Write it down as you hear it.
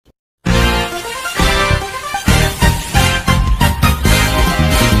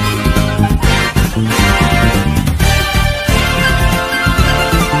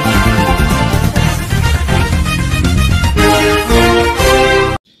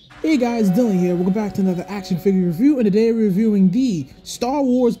Hey guys, Dylan here. Welcome back to another action figure review, and today we're reviewing the Star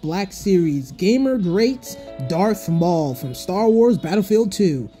Wars Black Series Gamer Greats Darth Maul from Star Wars Battlefield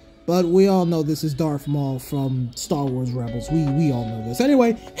 2. But we all know this is Darth Maul from Star Wars Rebels. We all know this.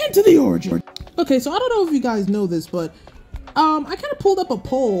 Anyway, into the origin. Okay, so I don't know if you guys know this, but I kind of pulled up a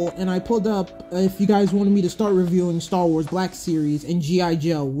poll, and I pulled up if you guys wanted me to start reviewing Star Wars Black Series and G.I.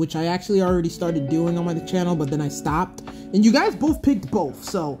 Joe, which I actually already started doing on my channel, but then I stopped. And you guys both picked both,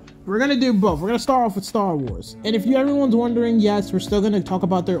 so we're gonna do both. We're gonna start off with Star Wars. And if everyone's wondering, yes, we're still gonna talk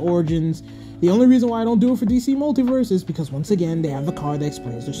about their origins. The only reason why I don't do it for DC Multiverse is because, once again, they have the card that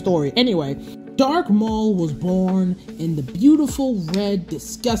explains their story. Anyway, Darth Maul was born in the beautiful, red,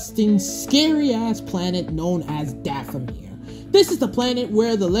 disgusting, scary-ass planet known as Dathomir. This is the planet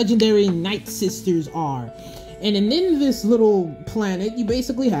where the legendary Night Sisters are. And in this little planet, you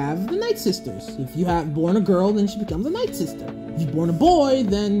basically have the Night Sisters. If you have born a girl, then she becomes a Night Sister. If you're born a boy,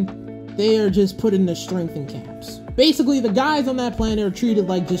 then they are just put in the strengthened camps. Basically, the guys on that planet are treated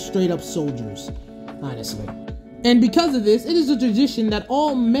like just straight up soldiers, honestly. And because of this, it is a tradition that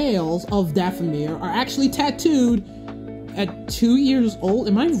all males of Dathomir are actually tattooed at 2 years old.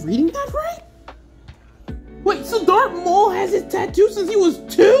 Am I reading that right? Wait, so Darth Maul has his tattoo since he was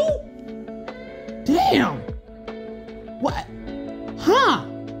 2? Damn! What? Huh?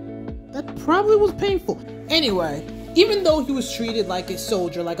 That probably was painful. Anyway, even though he was treated like a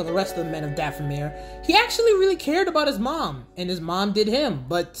soldier like the rest of the men of Dathomir, he actually really cared about his mom, and his mom did him.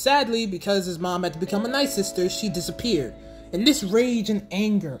 But sadly, because his mom had to become a Night Sister, she disappeared. And this rage and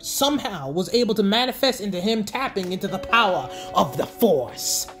anger somehow was able to manifest into him tapping into the power of the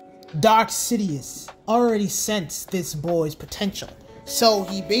Force. Darth Sidious already sensed this boy's potential, so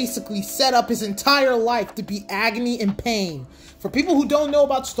he basically set up his entire life to be agony and pain. For people who don't know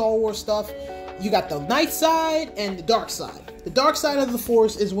about Star Wars stuff, you got the light side and the dark side. The dark side of the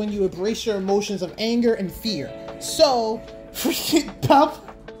Force is when you embrace your emotions of anger and fear. So, freaking Darth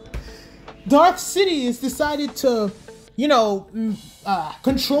Sidious decided to,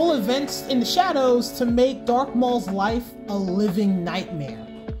 control events in the shadows to make Darth Maul's life a living nightmare.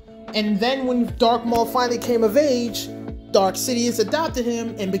 And then when Darth Maul finally came of age, Darth Sidious adopted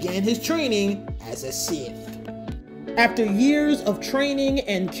him and began his training as a Sith. After years of training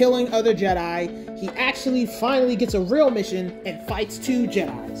and killing other Jedi, he actually finally gets a real mission and fights 2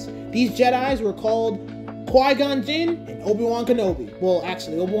 Jedis. These Jedis were called Qui-Gon Jinn and Obi-Wan Kenobi. Well,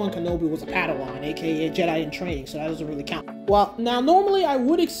 actually, Obi-Wan Kenobi was a Padawan, aka a Jedi in training, so that doesn't really count. Well, now, normally I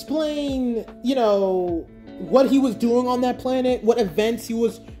would explain, what he was doing on that planet, what events he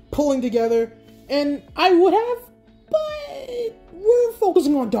was pulling together, and I would have, but we're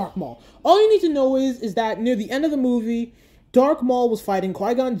focusing on Darth Maul. All you need to know is that near the end of the movie, Darth Maul was fighting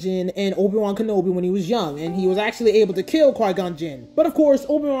Qui-Gon Jinn and Obi-Wan Kenobi when he was young, and he was actually able to kill Qui-Gon Jinn. But of course,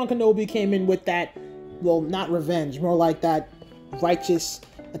 Obi-Wan Kenobi came in with that, well, not revenge, more like that righteous,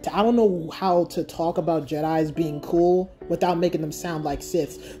 I don't know how to talk about Jedis being cool without making them sound like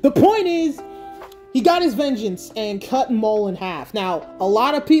Siths. The point is, he got his vengeance and cut Maul in half. Now, a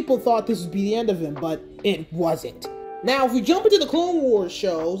lot of people thought this would be the end of him, but it wasn't. Now, if we jump into the Clone Wars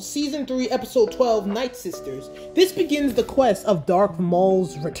show, Season 3, Episode 12, Night Sisters, this begins the quest of Darth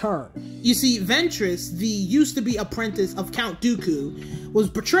Maul's return. You see, Ventress, the used-to-be apprentice of Count Dooku, was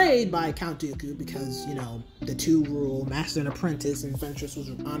betrayed by Count Dooku because, the 2 rule, Master and Apprentice, and Ventress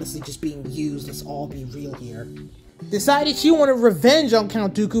was honestly just being used. Let's all be real here. Decided she wanted revenge on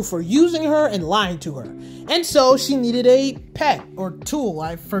Count Dooku for using her and lying to her. And so she needed a pet or tool.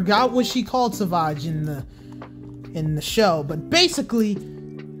 I forgot what she called Savage in the show, but basically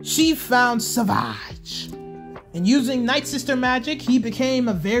she found Savage. And using Night Sister magic, he became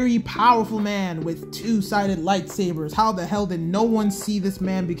a very powerful man with 2-sided lightsabers. How the hell did no one see this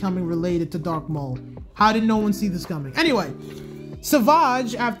man becoming related to Darth Maul? How did no one see this coming? Anyway,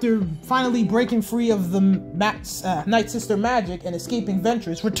 Savage, after finally breaking free of the Night Sister magic and escaping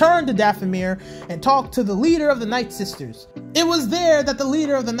Ventress, returned to Dathomir and talked to the leader of the Night Sisters. It was there that the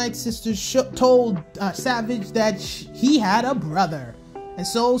leader of the Night Sisters told Savage that he had a brother. And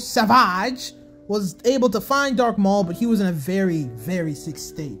so Savage was able to find Darth Maul, but he was in a very, very sick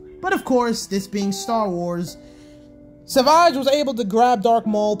state. But of course, this being Star Wars, Savage was able to grab Darth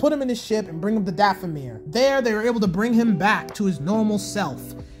Maul, put him in his ship, and bring him to Dathomir. There, they were able to bring him back to his normal self,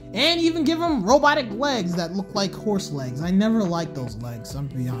 and even give him robotic legs that look like horse legs. I never liked those legs, I'm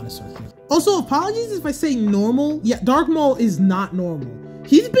gonna be honest with you. Also, apologies if I say normal. Yeah, Darth Maul is not normal.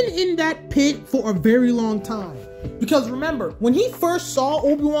 He's been in that pit for a very long time. Because remember, when he first saw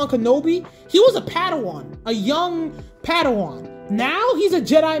Obi-Wan Kenobi, he was a Padawan, a young Padawan. Now he's a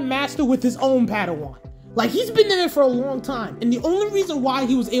Jedi Master with his own Padawan. Like, he's been in there for a long time, and the only reason why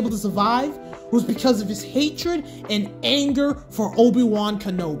he was able to survive was because of his hatred and anger for Obi-Wan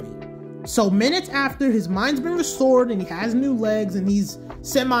Kenobi. So minutes after his mind's been restored and he has new legs and he's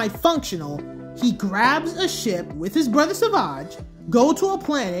semi-functional, he grabs a ship with his brother Savage, go to a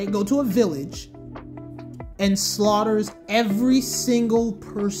planet, go to a village, and slaughters every single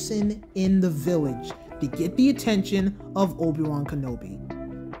person in the village to get the attention of Obi-Wan Kenobi.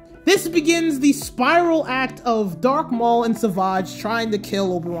 This begins the spiral act of Darth Maul and Savage trying to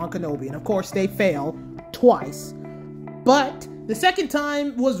kill Obi-Wan Kenobi, and of course they fail twice. But the second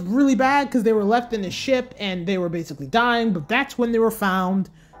time was really bad because they were left in the ship and they were basically dying, but that's when they were found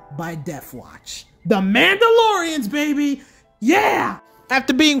by Death Watch. The Mandalorians, baby! Yeah!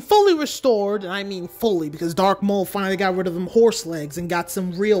 After being fully restored, and I mean fully because Darth Maul finally got rid of them horse legs and got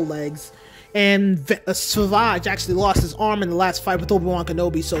some real legs, and Savage actually lost his arm in the last fight with Obi-Wan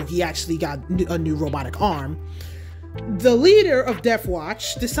Kenobi, so he actually got a new robotic arm. The leader of Death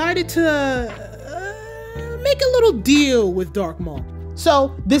Watch decided to make a little deal with Darth Maul.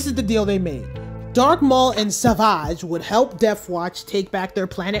 So, this is the deal they made. Darth Maul and Savage would help Death Watch take back their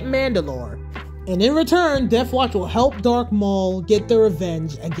planet Mandalore. And in return, Death Watch will help Darth Maul get their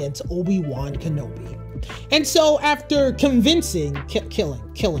revenge against Obi-Wan Kenobi. And so, after convincing,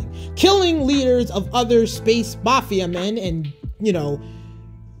 killing leaders of other space mafia men and, you know,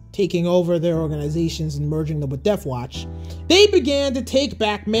 taking over their organizations and merging them with Death Watch, they began to take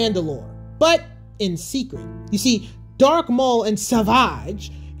back Mandalore, but in secret. You see, Darth Maul and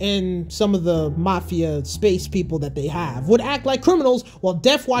Savage and some of the mafia space people that they have would act like criminals while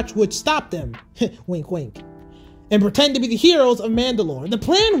Death Watch would stop them, wink wink, and pretend to be the heroes of Mandalore. The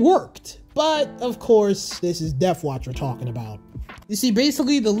plan worked, but of course, this is Death Watch we're talking about. You see,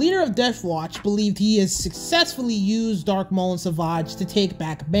 basically, the leader of Death Watch believed he has successfully used Darth Maul and Savage to take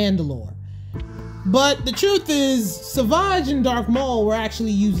back Mandalore. But the truth is, Savage and Darth Maul were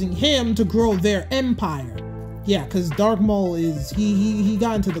actually using him to grow their empire. Yeah, because Darth Maul is, he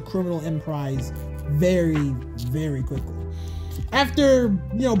got into the criminal enterprise very, very quickly. After,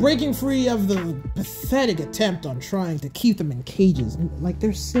 you know, breaking free of the pathetic attempt on trying to keep them in cages, like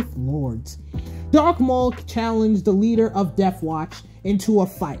they're Sith Lords, Darth Maul challenged the leader of Death Watch into a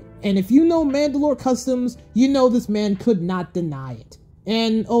fight. And if you know Mandalore customs, you know this man could not deny it.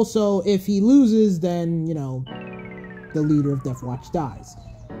 And also, if he loses, then, you know, the leader of Death Watch dies,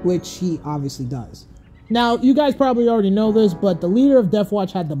 which he obviously does. Now, you guys probably already know this, but the leader of Death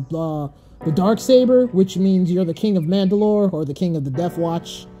Watch had the Darksaber, which means you're the king of Mandalore, or the king of the Death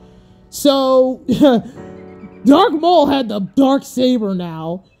Watch. So, Darth Maul had the Darksaber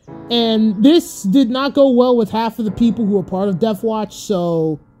now, and this did not go well with half of the people who were part of Death Watch,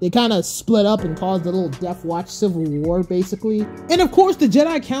 so they kind of split up and caused a little Death Watch civil war, basically. And of course, the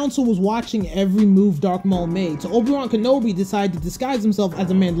Jedi Council was watching every move Darth Maul made, so Obi-Wan Kenobi decided to disguise himself as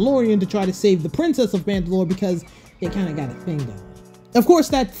a Mandalorian to try to save the Princess of Mandalore because they kind of got a thing going. Of course,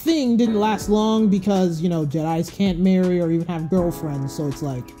 that thing didn't last long because, you know, Jedis can't marry or even have girlfriends, so it's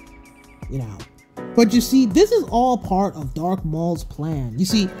like, you know. But you see, this is all part of Darth Maul's plan. You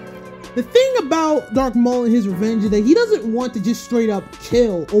see, the thing about Darth Maul and his revenge is that he doesn't want to just straight up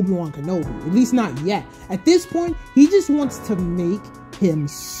kill Obi-Wan Kenobi, at least not yet. At this point, he just wants to make him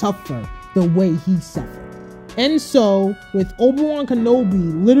suffer the way he suffered. And so, with Obi-Wan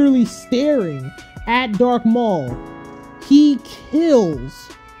Kenobi literally staring at Darth Maul, he kills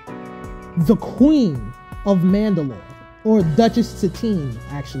the Queen of Mandalore, or Duchess Satine,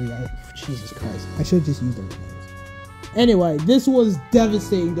 actually. Jesus Christ, I should have just used their names. Anyway, this was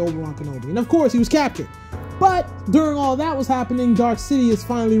devastating to Obi-Wan Kenobi, and of course he was captured. But during all that was happening, Darth Sidious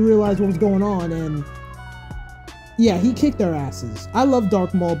finally realized what was going on, and yeah, he kicked their asses. I love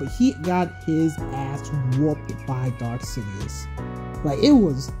Darth Maul, but he got his ass whooped by Darth Sidious. Like, it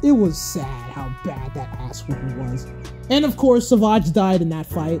was sad how bad that ass whooping was. And of course, Savage died in that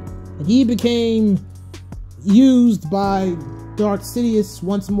fight, and he became used by Darth Sidious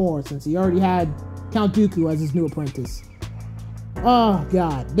once more, since he already had Count Dooku as his new apprentice. Oh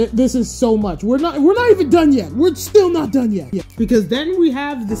god, this is so much. We're not even done yet. We're still not done yet. Because then we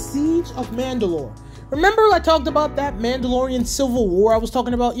have the Siege of Mandalore. Remember I talked about that Mandalorian Civil War I was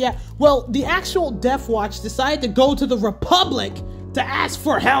talking about? Yeah, well, the actual Death Watch decided to go to the Republic to ask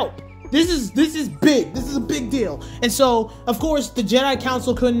for help. This is big. This is a big deal. And so, of course, the Jedi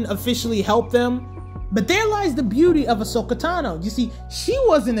Council couldn't officially help them. But there lies the beauty of Ahsoka Tano. You see, she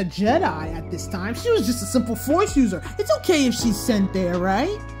wasn't a Jedi at this time. She was just a simple Force user. It's okay if she's sent there,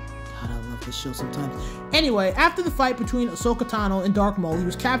 right? God, I love this show sometimes. Anyway, after the fight between Ahsoka Tano and Darth Maul, he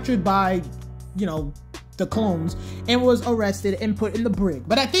was captured by, you know, the clones, and was arrested and put in the brig.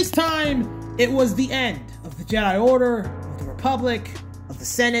 But at this time, It was the end of the Jedi Order, of the Republic, of the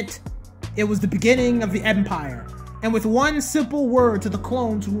Senate. It was the beginning of the Empire. And with one simple word to the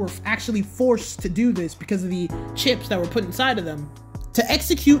clones who were actually forced to do this because of the chips that were put inside of them, to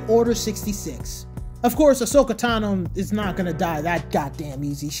execute Order 66. Of course, Ahsoka Tano is not gonna die that goddamn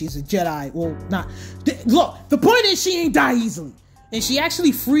easy. She's a Jedi. Well, not. Look, the point is she ain't die easily. And she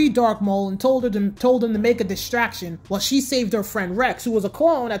actually freed Darth Maul and told him to make a distraction while she saved her friend Rex, who was a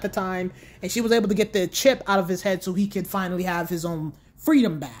clone at the time, and she was able to get the chip out of his head so he could finally have his own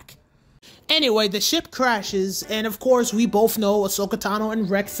freedom back. Anyway, the ship crashes, and of course, we both know Ahsoka Tano and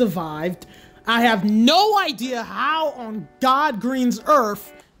Rex survived. I have no idea how on God Green's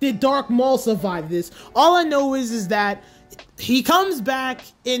Earth did Darth Maul survive this. All I know is that he comes back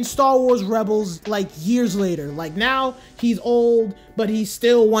in Star Wars Rebels like years later. Like now he's old, but he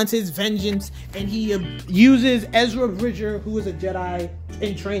still wants his vengeance, and he uses Ezra Bridger, who is a Jedi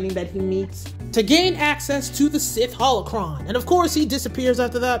in training that he meets, to gain access to the Sith holocron. And of course he disappears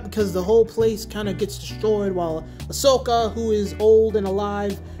after that because the whole place kind of gets destroyed, while Ahsoka, who is old and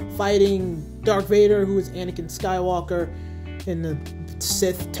alive, fighting Darth Vader, who is Anakin Skywalker in the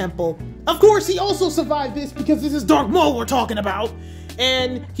Sith temple. Of course he also survived this because this is Darth Maul we're talking about,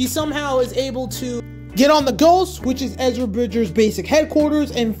 and he somehow is able to get on the Ghost, which is Ezra Bridger's basic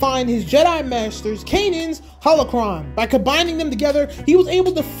headquarters, and find his Jedi Master's Kanan's holocron. By combining them together, he was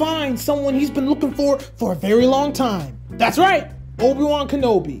able to find someone he's been looking for a very long time. That's right, Obi-Wan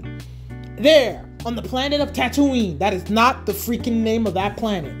Kenobi. There, on the planet of Tatooine, that is not the freaking name of that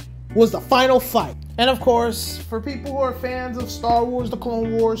planet, was the final fight. And of course, for people who are fans of Star Wars The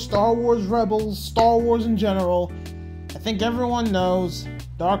Clone Wars, Star Wars Rebels, Star Wars in general, I think everyone knows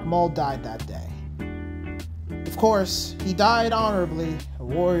Darth Maul died that day. Of course, he died honorably, a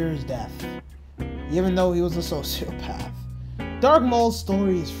warrior's death, even though he was a sociopath. Darth Maul's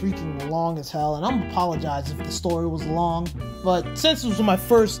story is freaking long as hell, and I'm apologizing if the story was long, but since it was my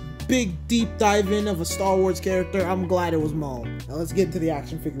first big deep dive in of a Star Wars character, I'm glad it was Maul. Now let's get into the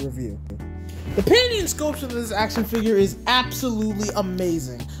action figure review. The painting and sculpture of this action figure is absolutely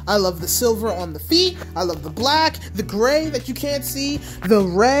amazing. I love the silver on the feet, I love the black, the gray that you can't see, the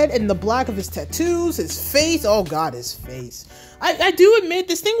red and the black of his tattoos, his face, oh god, his face. I do admit,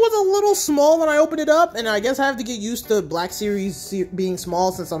 this thing was a little small when I opened it up, and I guess I have to get used to Black Series being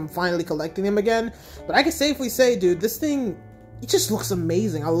small since I'm finally collecting them again. But I can safely say, dude, this thing, it just looks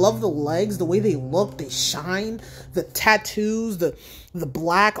amazing. I love the legs, the way they look, they shine, the tattoos, the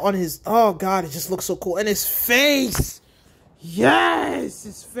black on his, oh god, it just looks so cool. And his face, yes,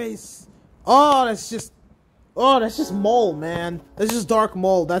 his face, oh, that's just Maul, man. That's just Darth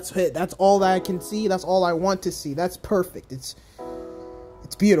Maul. That's it. That's all that I can see. That's all I want to see. That's perfect. It's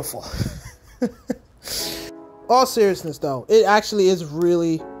beautiful. All seriousness though, it actually is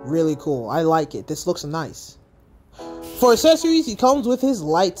really, really cool. I like it. This looks nice. For accessories, he comes with his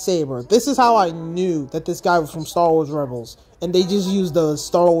lightsaber. This is how I knew that this guy was from Star Wars Rebels, and they just used the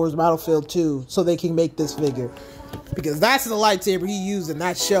Star Wars Battlefield 2 so they can make this figure, because that's the lightsaber he used in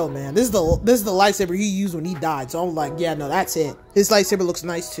that show, man. This is the lightsaber he used when he died. So I'm like, yeah, no, that's it. His lightsaber looks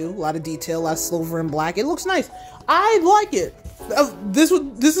nice too. A lot of detail, a lot of silver and black. It looks nice. I like it. This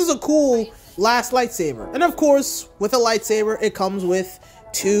is a cool last lightsaber, and of course, with a lightsaber, it comes with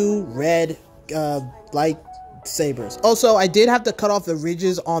 2 red lightsabers. Also, I did have to cut off the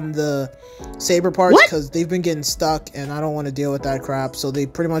ridges on the saber parts because they've been getting stuck, and I don't want to deal with that crap. So they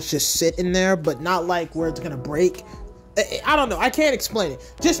pretty much just sit in there, but not like where it's gonna break. I don't know. I can't explain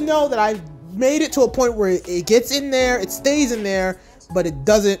it. Just know that I've made it to a point where it gets in there, it stays in there, but it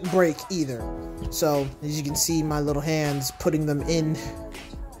doesn't break either. So as you can see, my little hands putting them in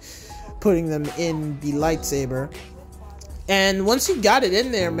the lightsaber. And once you got it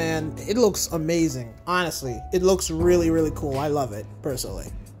in there, man, it looks amazing. Honestly, it looks really, really cool. I love it, personally.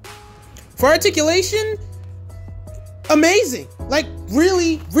 For articulation, amazing. Like,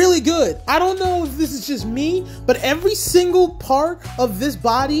 really, really good. I don't know if this is just me, but every single part of this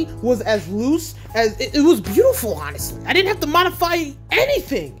body was as loose as... It was beautiful, honestly. I didn't have to modify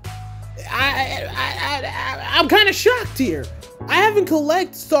anything. I'm kind of shocked here. I haven't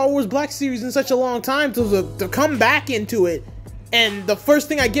collected Star Wars Black Series in such a long time to come back into it, and the first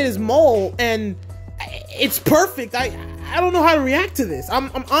thing I get is Maul, and it's perfect. I don't know how to react to this. I'm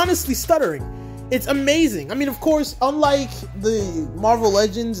honestly stuttering. It's amazing. I mean, of course, unlike the Marvel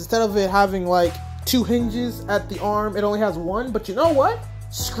Legends, instead of it having like 2 hinges at the arm, it only has 1. But you know what?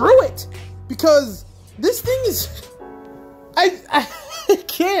 Screw it, because this thing is I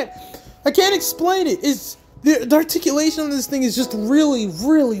can't explain it. It's the articulation of this thing is just really,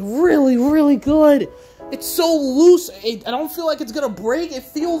 really, really, really good. It's so loose. I don't feel like it's gonna break. It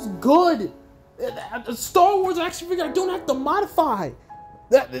feels good. a Star Wars action figure I don't have to modify.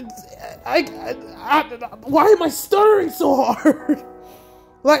 Why am I stuttering so hard?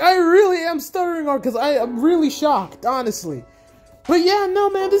 Like, I really am stuttering hard because I am really shocked, honestly. But yeah, no,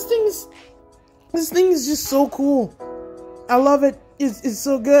 man, this thing is just so cool. I love it. It's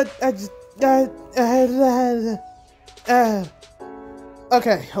so good.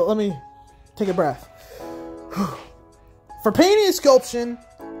 Okay, let me take a breath. For painting and sculpture,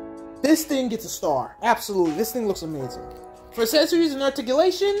 this thing gets a star. Absolutely, this thing looks amazing. For accessories and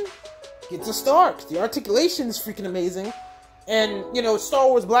articulation, gets a star, because the articulation is freaking amazing. And, you know, it's Star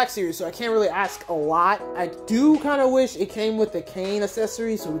Wars Black Series, so I can't really ask a lot. I do kind of wish it came with the cane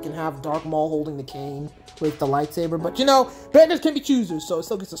accessory, so we can have Darth Maul holding the cane with the lightsaber. But, you know, beggars can be choosers, so it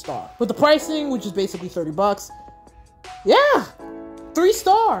still gets a star. With the pricing, which is basically $30, yeah,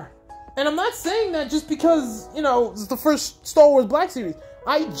 3-star. And I'm not saying that just because, you know, it's the first Star Wars Black Series.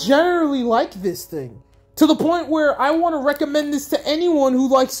 I generally like this thing. To the point where I want to recommend this to anyone who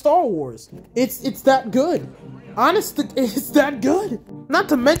likes Star Wars. It's that good. Honestly, it's that good. Not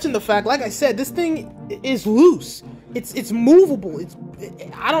to mention the fact, like I said, this thing is loose. It's movable.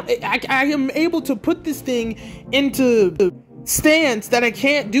 I am able to put this thing into stands that I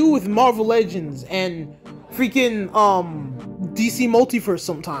can't do with Marvel Legends and freaking DC Multiverse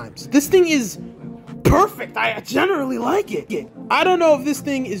sometimes. This thing is perfect. I generally like it. I don't know if this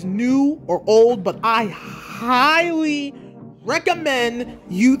thing is new or old, but I highly recommend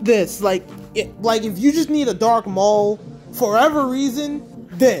you this. Like if you just need a Darth Maul for whatever reason,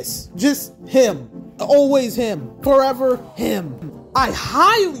 just him, always him, forever him. I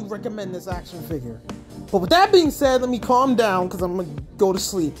highly recommend this action figure. But with that being said, let me calm down because I'm gonna go to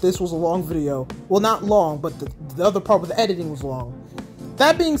sleep. This was a long video. Well, not long, but the other part with the editing was long.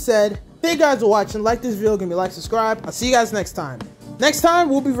 That being said, thank you guys for watching. Like this video, give me a like, subscribe. I'll see you guys next time. Next time,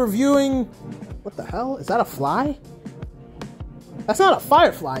 we'll be reviewing... What the hell? Is that a fly? That's not a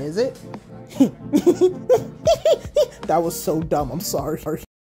firefly, is it? That was so dumb. I'm sorry.